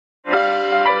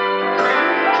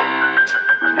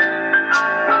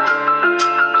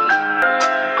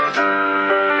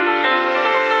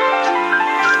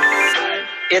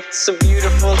It's a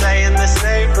beautiful day in this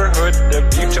neighborhood, a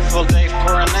beautiful day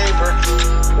for a neighbor.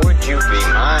 Would you be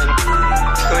mine?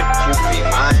 Could you be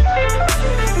mine?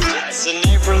 It's a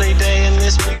neighborly day in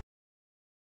this.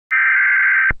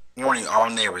 Warning all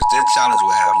neighbors, this challenge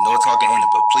will have no talking in it,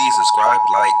 but please subscribe,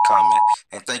 like, comment,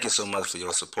 and thank you so much for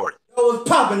your support. Yo, what's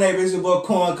poppin', neighbors? It's your boy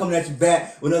Corn coming at you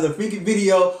back with another freaking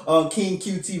video on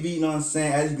KingQtv, you know what I'm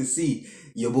saying? As you can see,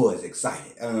 your boy is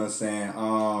excited, you know what I'm saying?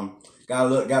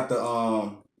 Got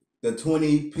the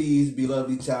 20 Be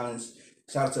Lovely challenge.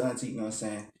 Shout out to Auntie, you know what I'm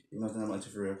saying? You know what I'm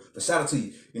saying, for real. But shout out to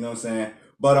you, you know what I'm saying?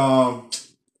 But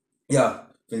yeah,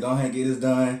 finna go ahead and get this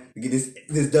done, get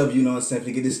this W, you know what I'm saying?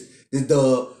 Finna get this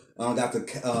dub. Got the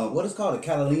what is called, the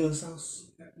Catalina sauce.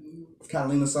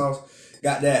 Catalina sauce.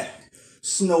 Got that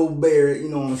snowberry, you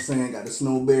know what I'm saying? Got the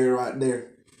snowberry right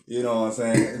there. You know what I'm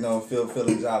saying? You know,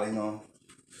 feeling jolly, you know.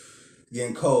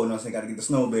 Getting cold, you know what I'm saying? Gotta get the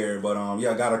snowberry. But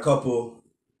yeah, I got a couple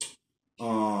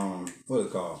what is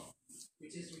it called?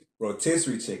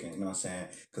 Rotisserie chicken, you know what I'm saying?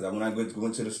 Because when I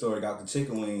went to the store, I got the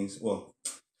chicken wings, well,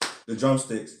 the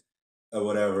drumsticks or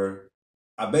whatever.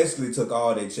 I basically took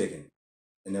all their chicken.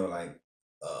 And they were like,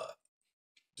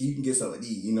 you can get some of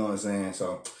these, you know what I'm saying?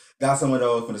 So, got some of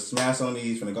those, finna smash on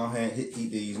these, finna go ahead and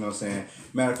eat these, you know what I'm saying?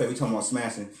 Matter of fact, we talking about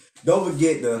smashing. Don't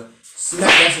forget to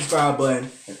smack that subscribe button,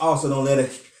 and also don't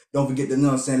forget to, you know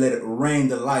what I'm saying, let it ring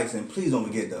the lights, and please don't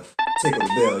forget to tickle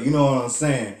the bell, you know what I'm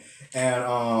saying?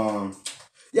 And,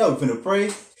 yeah, we finna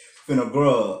pray, finna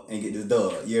grub, and get this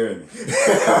dub, you hear me?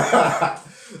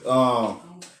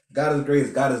 God is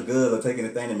great, God is good, or taking the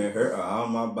thing that may hurt all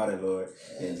my body, Lord.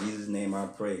 In Jesus' name I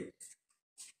pray.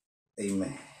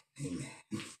 Amen. Amen.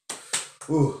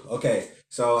 Ooh, okay.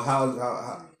 So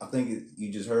how I think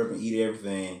you just heard me eat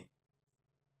everything.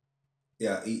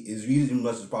 Yeah, eat as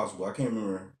much as possible. I can't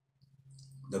remember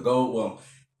the goal. Well,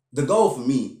 the goal for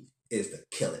me is to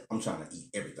kill it. I'm trying to eat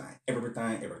everything.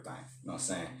 Everything. You know what I'm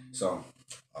saying? So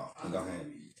I'm go ahead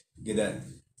and get that.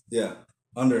 Yeah.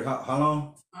 Under how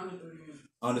long? Under 3 minutes.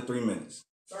 Under 3 minutes.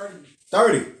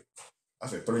 30. I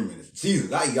said 3 minutes. Jesus,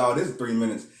 y'all, this is 3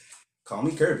 minutes. Call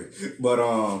me Kirby. But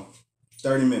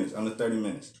 30 minutes, under 30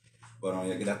 minutes. But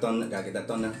yeah, get that thumb, gotta get that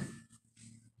thumb now.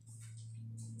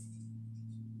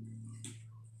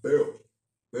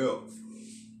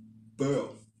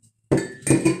 Bell.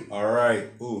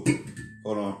 Alright. Ooh.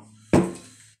 Hold on. I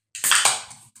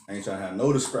ain't trying to have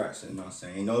no distraction, you know what I'm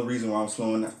saying? Ain't no reason why I'm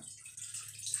slowing down.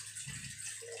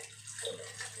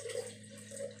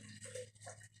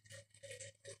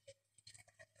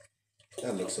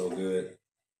 That looks so good.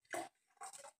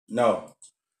 No.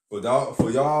 For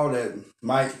y'all that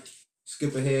might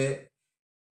skip ahead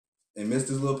and miss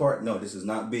this little part, no, this is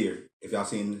not beer. If y'all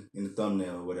seen in the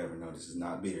thumbnail or whatever, no, this is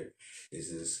not beer. This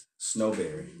is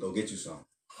snowberry. Go get you some.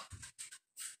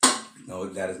 No,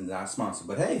 that is not sponsored.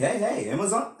 But hey,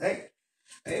 Amazon, hey,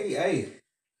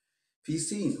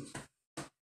 PC.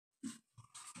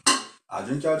 I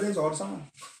drink y'all drinks all the time.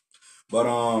 But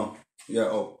yeah,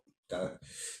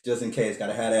 just in case,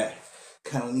 gotta have that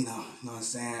Catalina, you know what I'm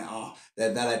saying?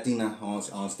 That Latina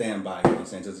on standby, you know what I'm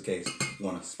saying? Just in case you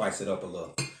wanna spice it up a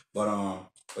little.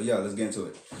 But yeah, let's get into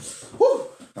it. Woo!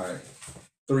 Alright.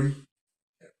 3.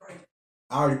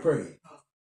 I already prayed.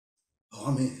 Oh,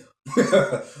 I'm in here.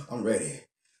 I'm ready.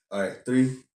 Alright,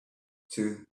 3,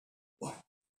 2, 1.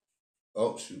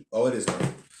 Oh shoot. Oh, it is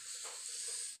time.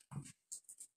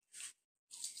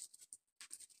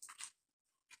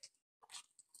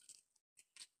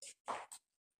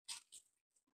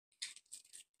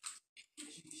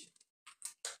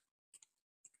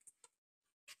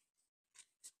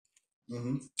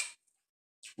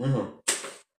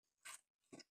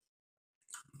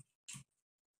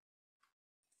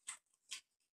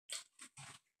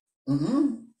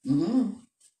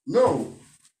 No.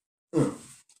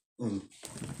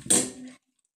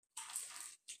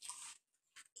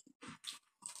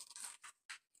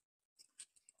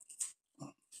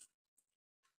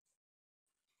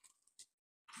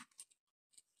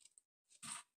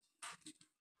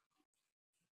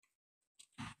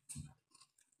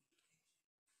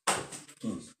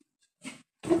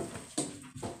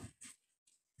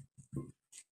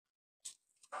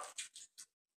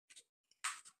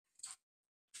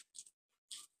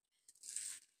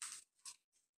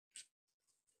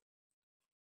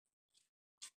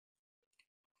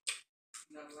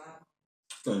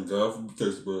 Thank God for the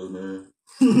taste buds, man.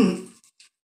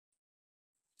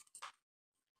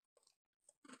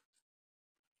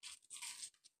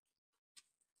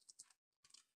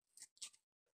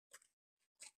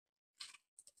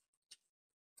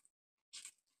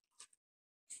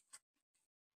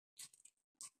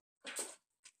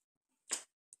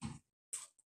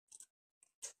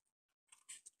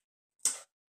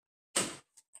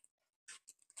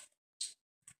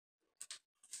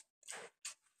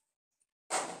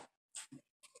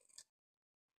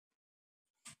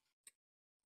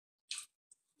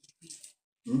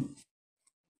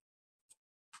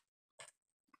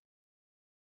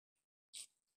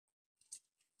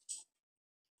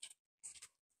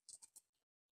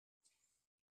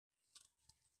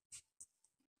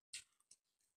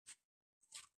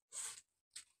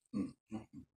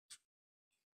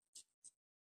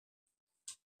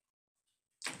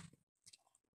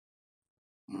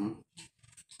 Mm-hmm.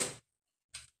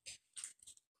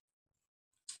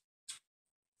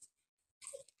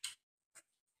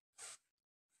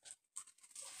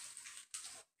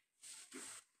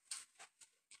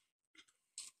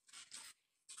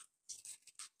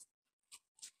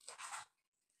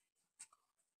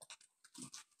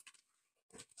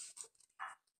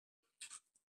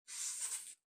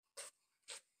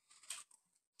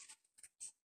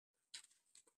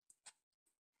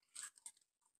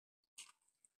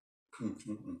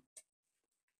 Mm-hmm.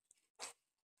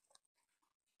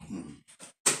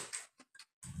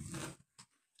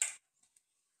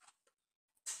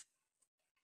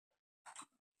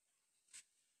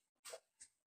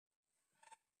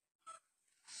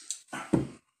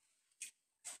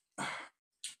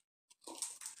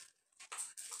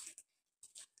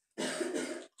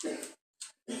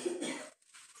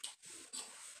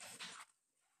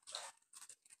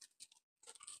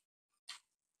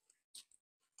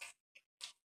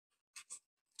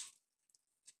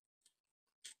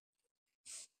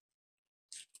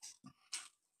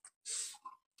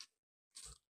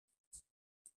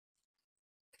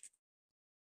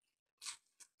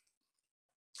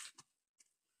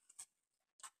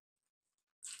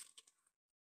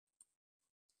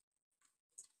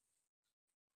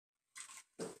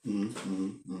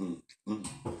 Mm-hmm.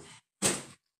 Mm-hmm.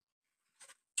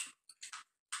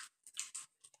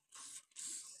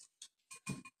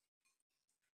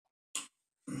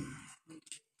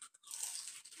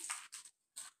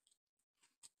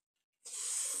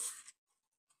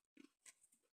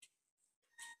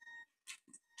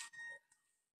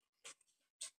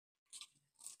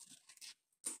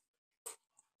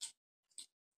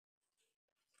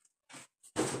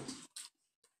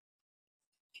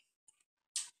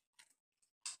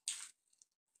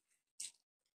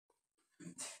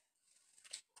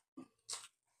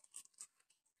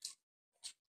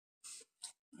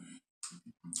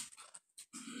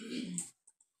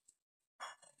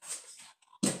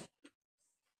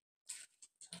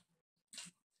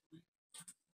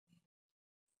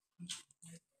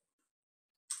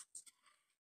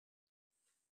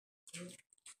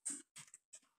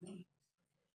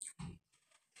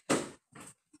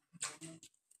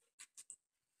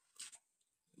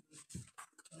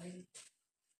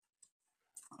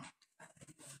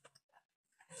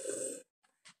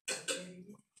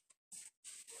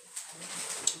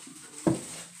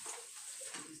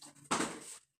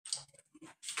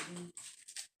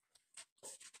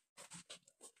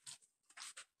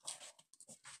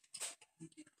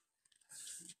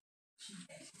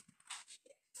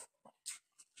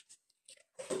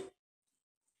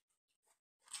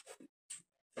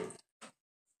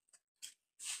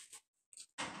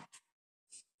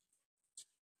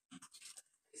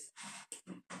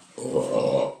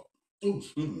 Oh.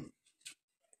 Mm-hmm.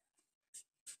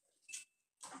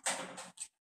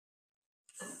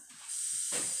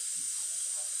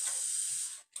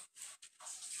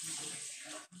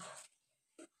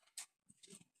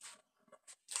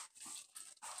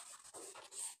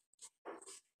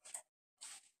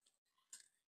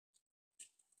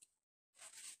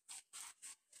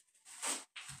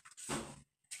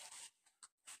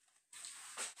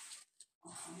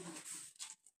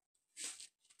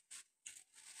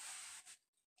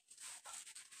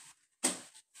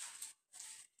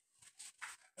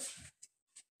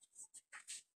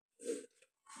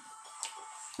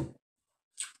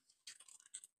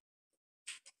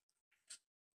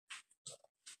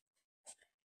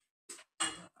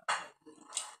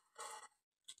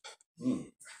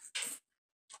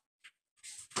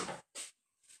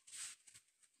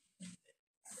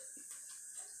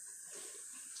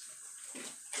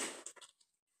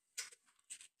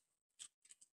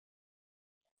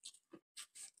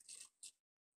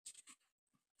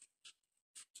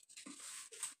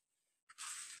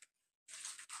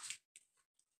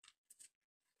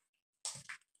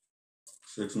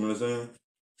 6 minutes in.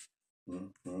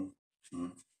 Mm-hmm.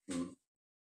 Mm-hmm.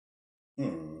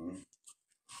 Mm-hmm.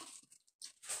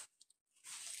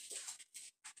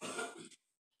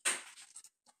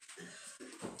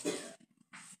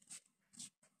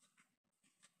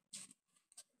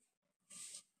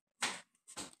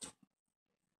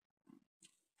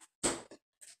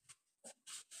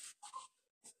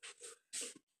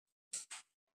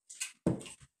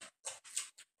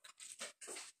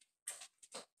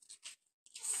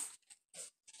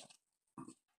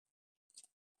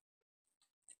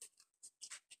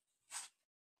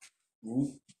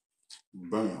 Ooh.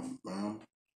 Bam, bam,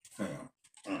 bam.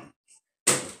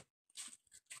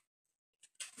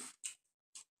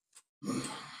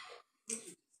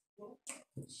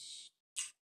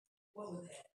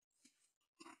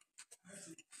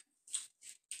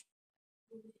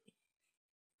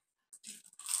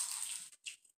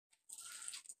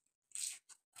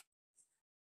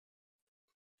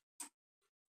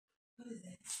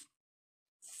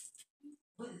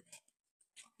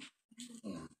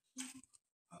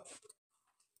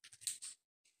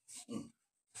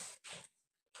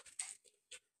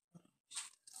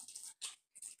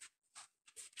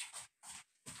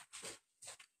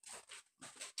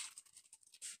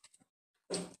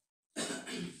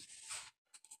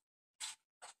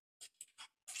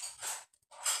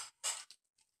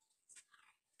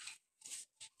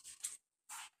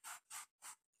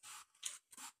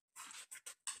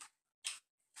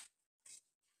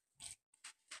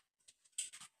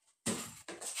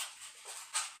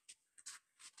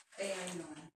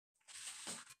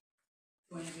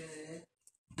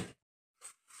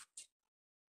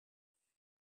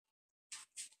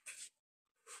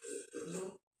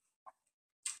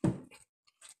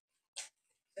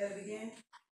 again?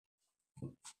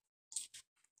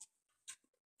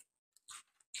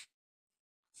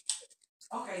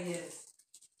 Okay, yes.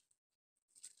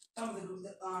 Some of the group,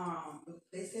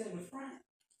 they sit in the front.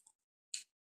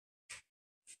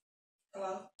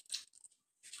 Hello?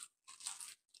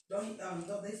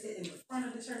 Don't they sit in the front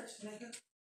of the church, nigga?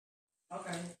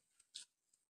 Okay.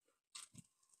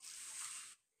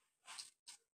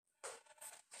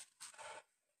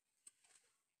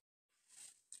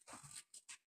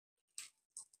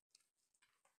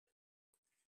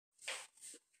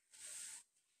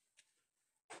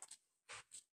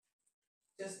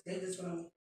 They just gonna,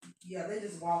 yeah, they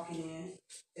just walking in.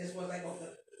 It's what like on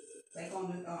the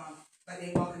like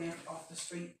they walking in off the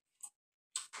street.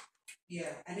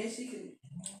 Yeah, and then she can,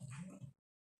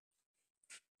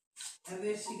 and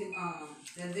then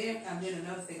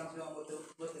another thing I'm doing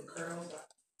with the girls,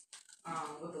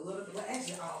 with the little, well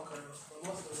actually all girls, but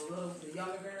most of the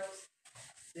younger girls,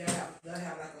 they'll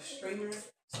have like a streamer.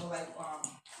 So like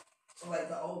when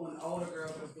the older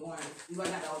girls are doing, you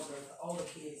might not the older girls, the older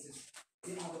kids is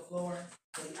getting on the floor,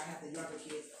 then I have the younger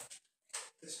kids,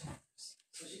 the streamers.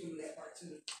 So she can do that part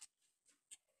too.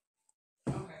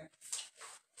 Okay.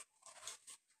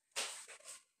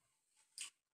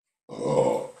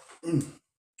 Oh.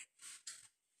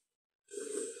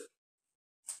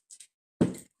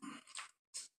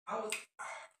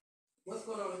 What's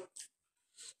going on?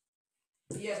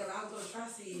 Yeah, because I was gonna try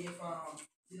to see if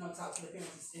talk to the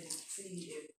parents and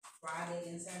see if Friday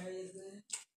and Saturday is good.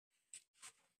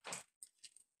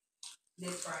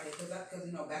 Next Friday, because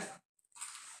back.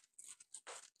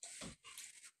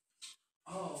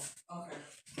 Oh, okay,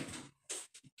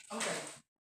 okay,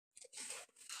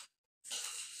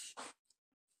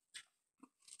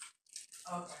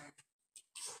 okay.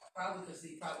 Probably could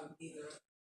see either.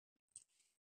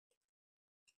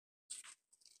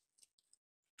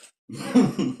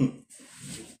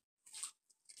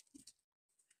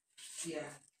 Yeah.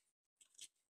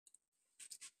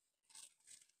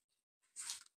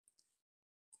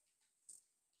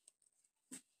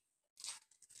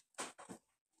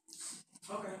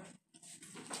 Okay.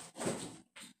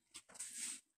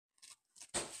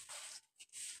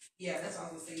 Yeah, that's all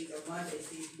I was saying. Either Monday,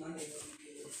 see if Monday will be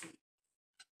good.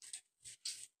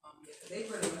 Yeah, they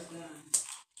pretty much done.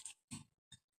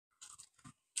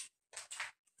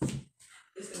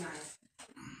 It's nice.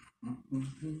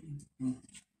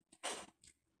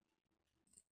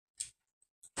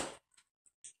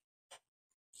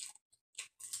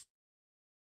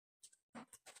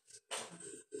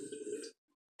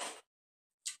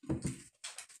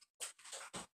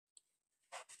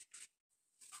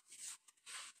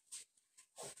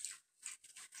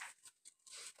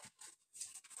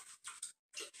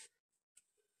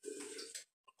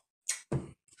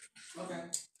 Okay.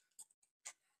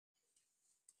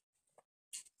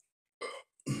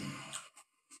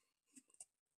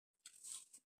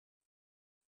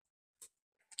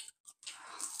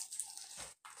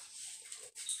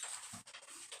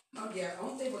 Oh yeah,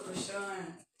 only thing with Rashawn,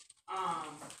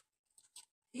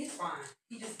 he's fine.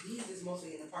 He's just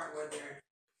mostly in the part where they're,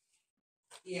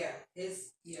 yeah,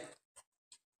 yeah.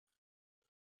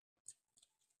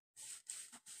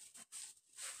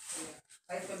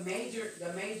 Like the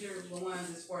major ones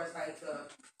as far as like the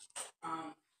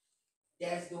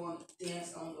dad's doing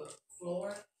dance on the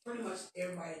floor. Pretty much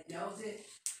everybody knows it.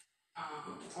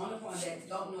 Only one that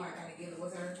don't know I gotta get it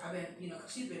with her. I've been,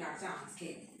 cause she's been out of town as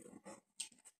kid.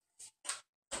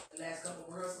 The last couple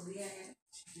of rehearsals we had,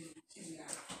 she's been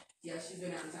out. Yeah, she's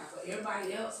been out of town. But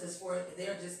everybody else, as far as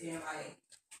they're just in like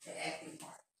the acting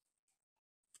part.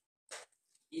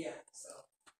 Yeah. So,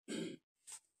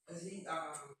 cause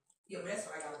yeah, but that's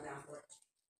what I got him down for.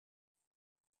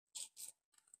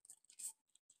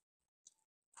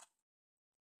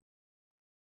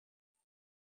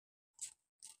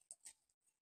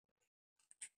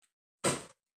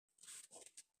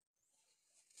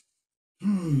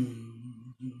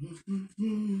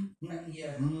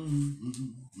 Yeah.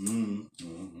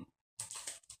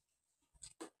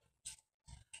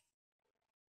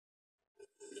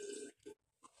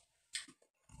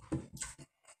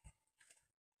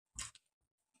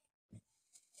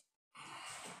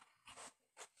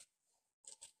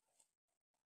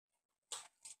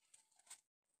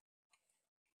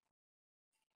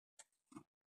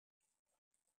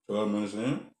 $12 minutes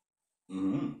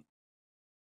in.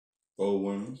 4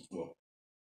 women's. Well,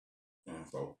 and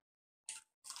 4.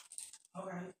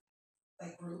 Okay.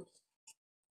 Like groups.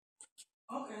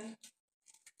 Okay.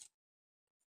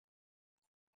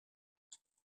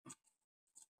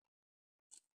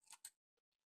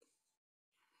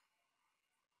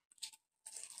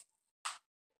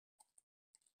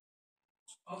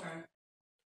 Okay.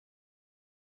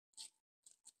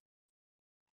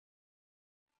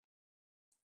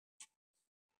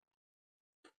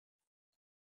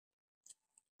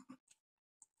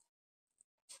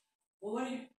 Well,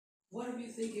 what do you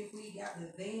think if we got the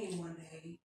van one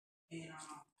day and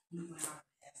we went out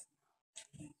and passed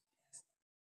them out?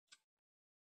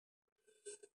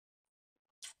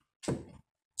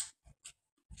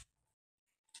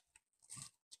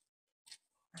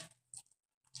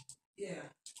 Yeah,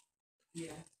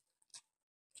 yeah.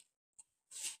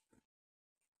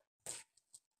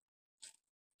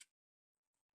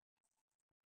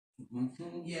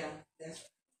 Mm-hmm. Yeah, that's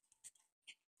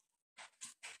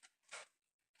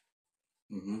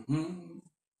Mm-hmm.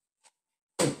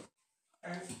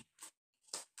 right.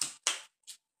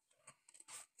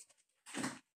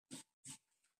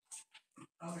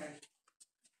 Okay.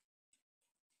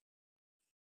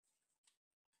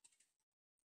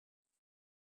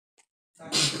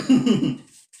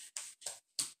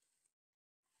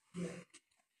 Yeah.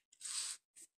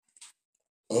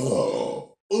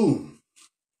 Oh. Ooh.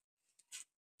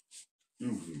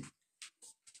 Mm-hmm.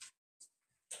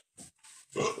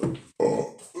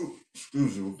 Oh. Ooh.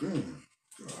 Excuse me again.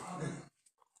 God Okay.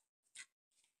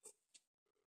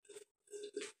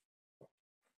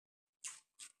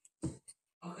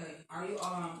 damn. Okay. Are you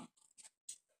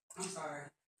I'm sorry.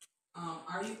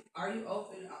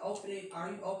 Are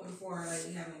you open for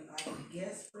like having like a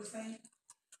guest per se?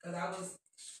 Cause I was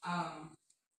um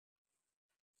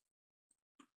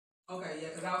okay, yeah,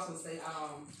 cause I was gonna say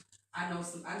I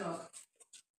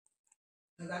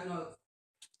know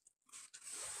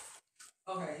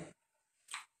okay.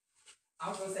 I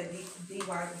was gonna say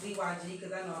DYG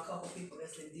because I know a couple people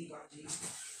that's in DYG.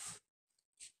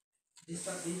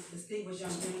 Distinguished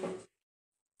young gentlemen.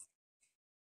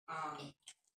 Um,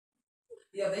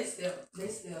 yeah, they still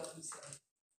I'm sorry.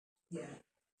 Yeah.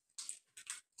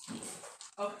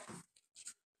 Okay.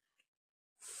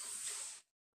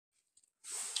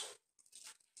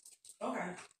 Okay.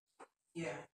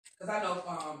 Yeah. Cause I know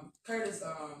Curtis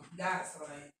Godson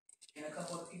and a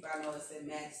couple of people I know that's in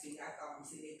Maxie. I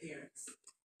see their parents.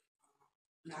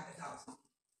 And I can talk to them.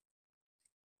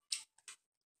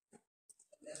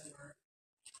 That's work.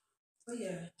 But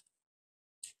yeah,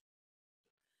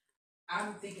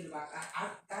 I'm thinking about. I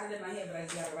got it in my head, but I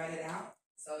just gotta write it out.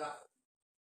 So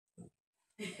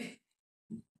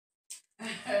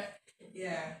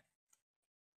yeah.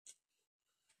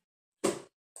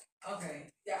 Okay.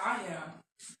 Yeah, I am.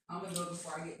 I'm gonna go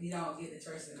before I get the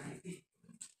church tonight.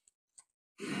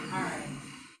 All right.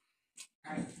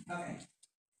 All right. Okay.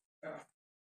 Bye bye.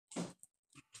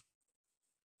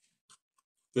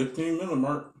 15-minute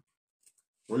mark.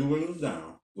 3 wins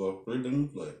down. Well, 3 didn't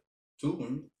play. 2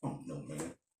 wins. Oh no,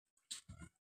 man.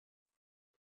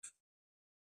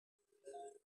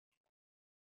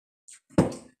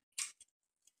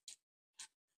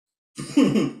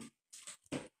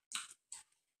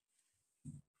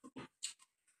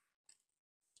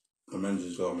 The man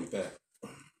just called me fat.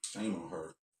 Shame on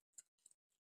her.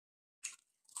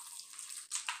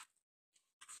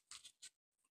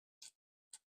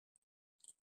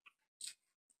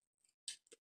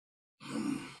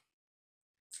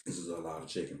 This is a lot of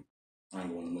chicken. I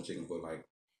ain't going no more chicken for like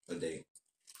a day.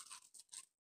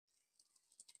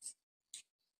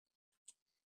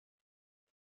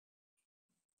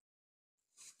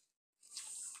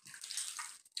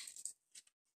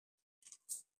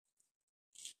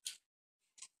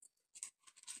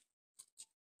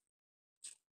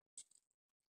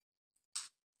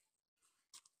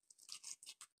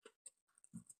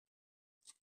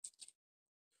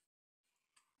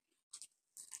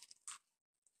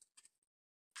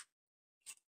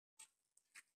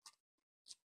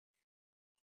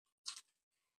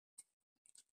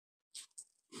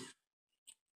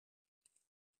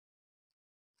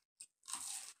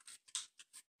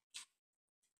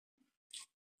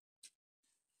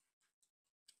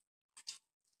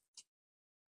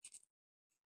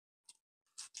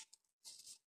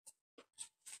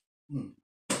 Hmm.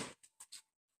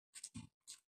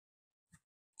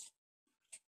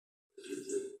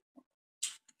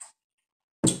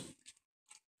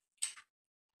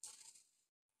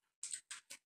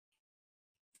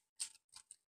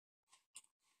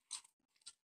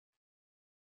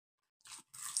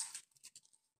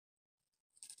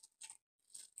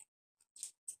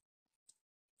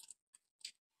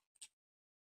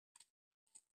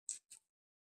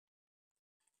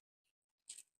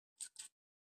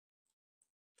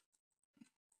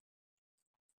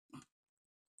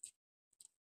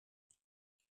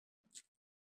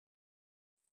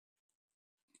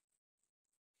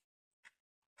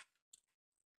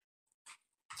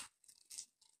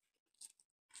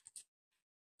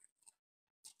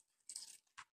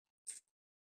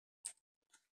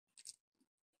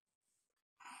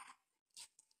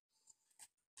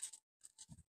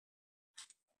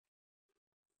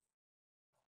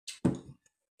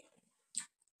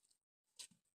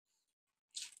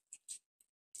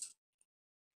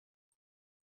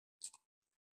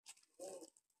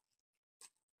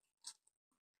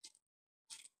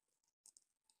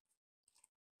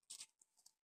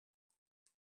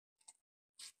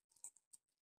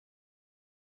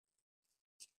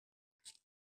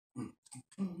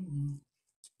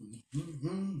 Look.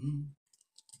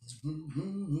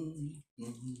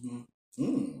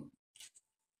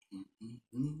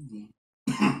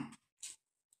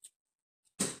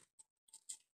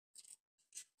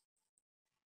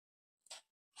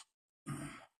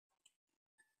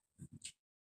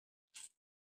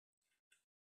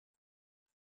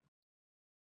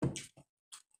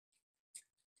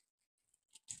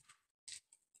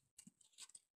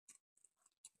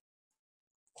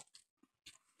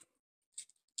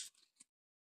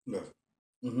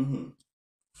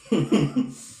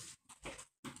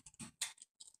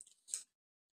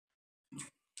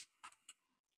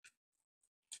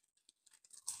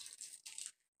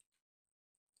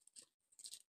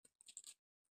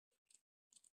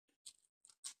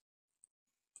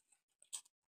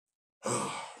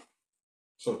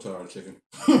 So tired of chicken.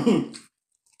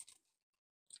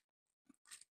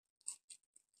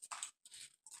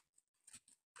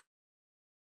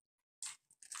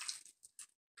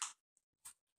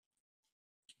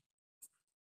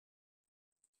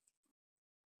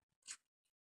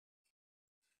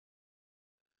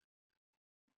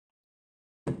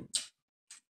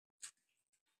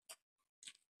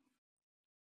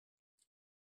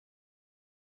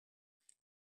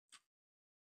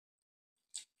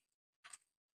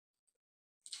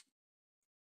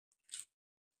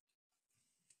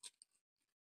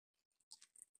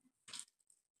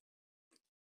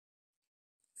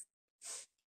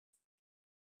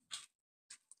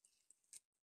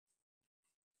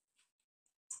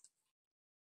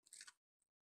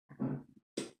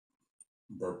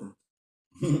 Burping.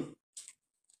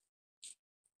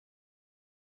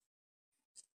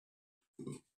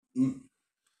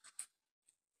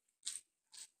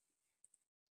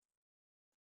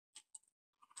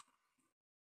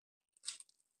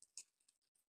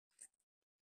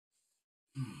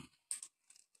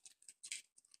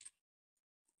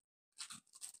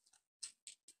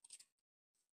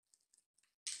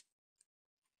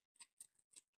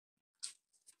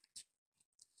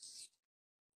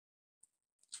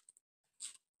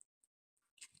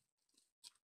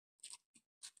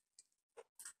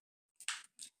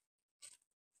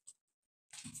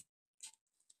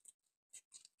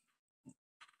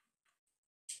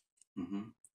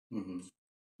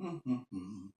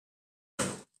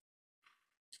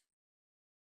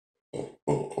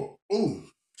 Oh,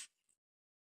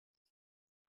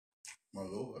 my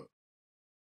Lord.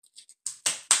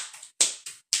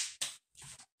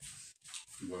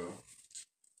 Well,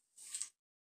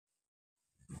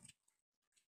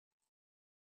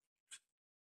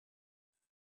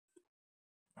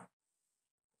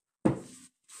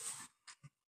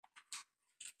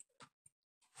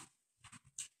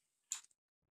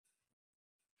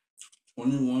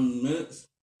 21 minutes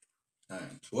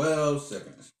and 12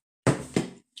 seconds.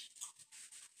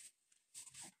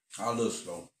 A little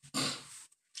slow.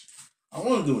 I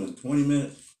want to do it in 20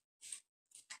 minutes,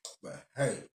 but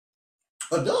hey,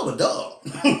 a dub.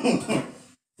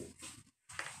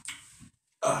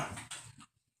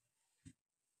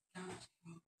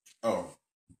 Oh,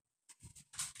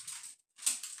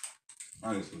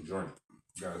 I need some drink.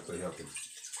 Gotta stay healthy.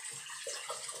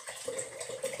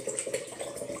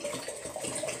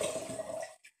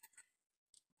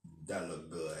 That look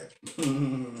good.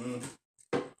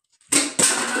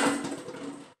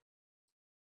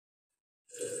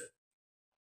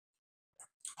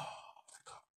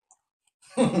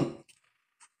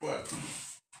 What?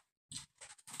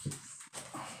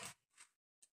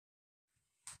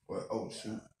 What? Oh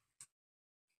shoot.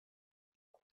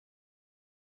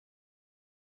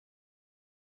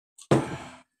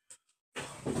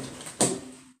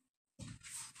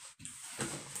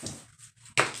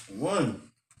 $1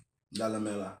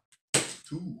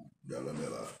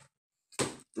 $2,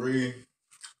 3,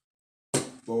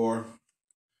 4,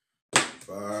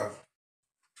 5,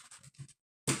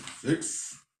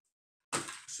 6,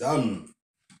 7,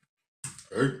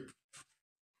 8,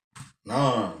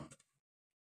 9,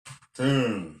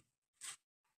 10,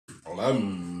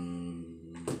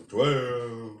 11,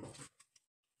 12,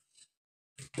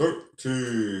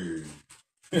 13,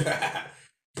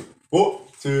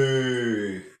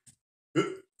 14,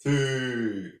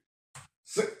 15,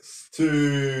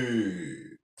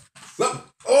 16, 7.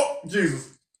 Oh,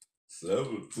 Jesus.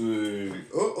 17.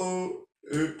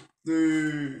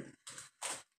 18.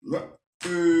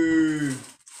 19.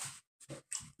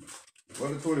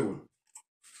 What is 21?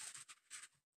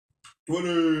 20.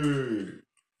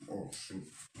 Oh, shoot.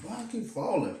 Why I keep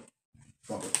falling?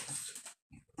 Fuck it.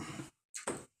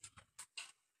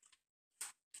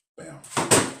 Bam.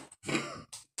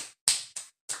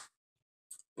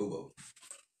 Boo boo.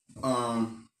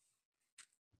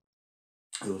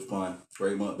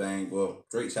 Great mukbang. Well,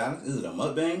 great challenge. Is it a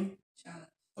mukbang? Challenge.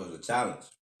 Or is it a challenge?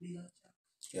 We love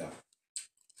Yeah.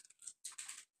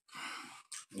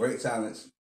 Great challenge.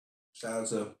 Shout out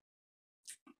to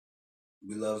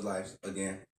Bloveslife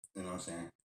again. You know what I'm saying?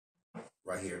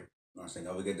 Right here. You know what I'm saying?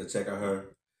 Don't forget to check out her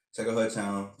channel. You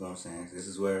know what I'm saying? This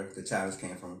is where the challenge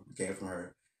came from. It came from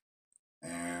her.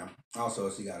 And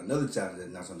also, she got another challenge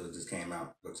that just came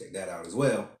out. Go check that out as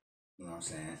well. You know what I'm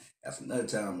saying? That's another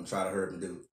challenge I'm gonna try to hurry and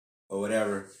do or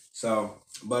whatever. So,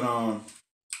 but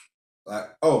like,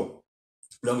 oh,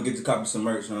 don't forget to copy some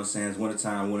merch. You know what I'm saying? It's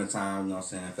wintertime. You know what I'm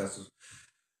saying? Festivals.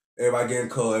 Everybody getting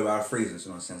cold. Everybody freezing. You know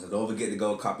what I'm saying? So don't forget to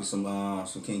go copy some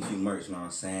kingQ merch. You know what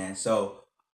I'm saying? So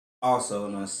also,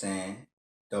 you know what I'm saying?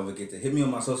 Don't forget to hit me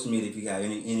on my social media if you have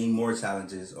any more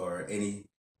challenges or any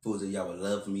foods that y'all would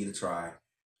love for me to try.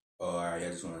 Or y'all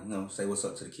just want to, say what's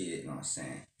up to the kid, you know what I'm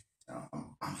saying?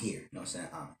 I'm here, you know what I'm saying?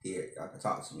 I'm here. Y'all can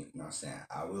talk to me, you know what I'm saying?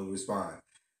 I will respond.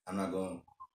 I'm not going to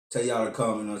tell y'all to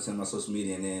come, you know what I'm saying, on my social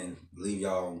media and then leave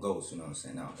y'all on ghost, you know what I'm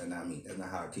saying? No, that's not me. That's not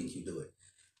how kingQ do it.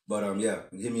 But, yeah,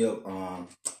 hit me up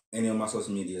any of my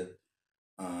social media.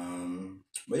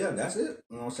 But, yeah, that's it.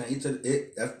 You know what I'm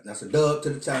saying? That's a dub to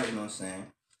the challenge, you know what I'm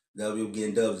saying? W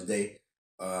getting dubs today.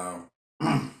 But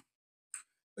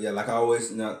yeah, like I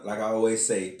always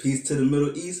say, peace to the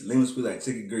Middle East. Lemon squeeze like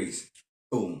chicken grease.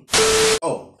 Boom.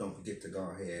 Oh, don't forget to go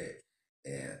ahead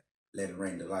and let it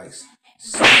ring the likes.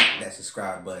 Smack that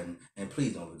subscribe button. And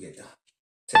please don't forget to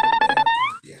tap the bell.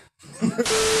 Yeah.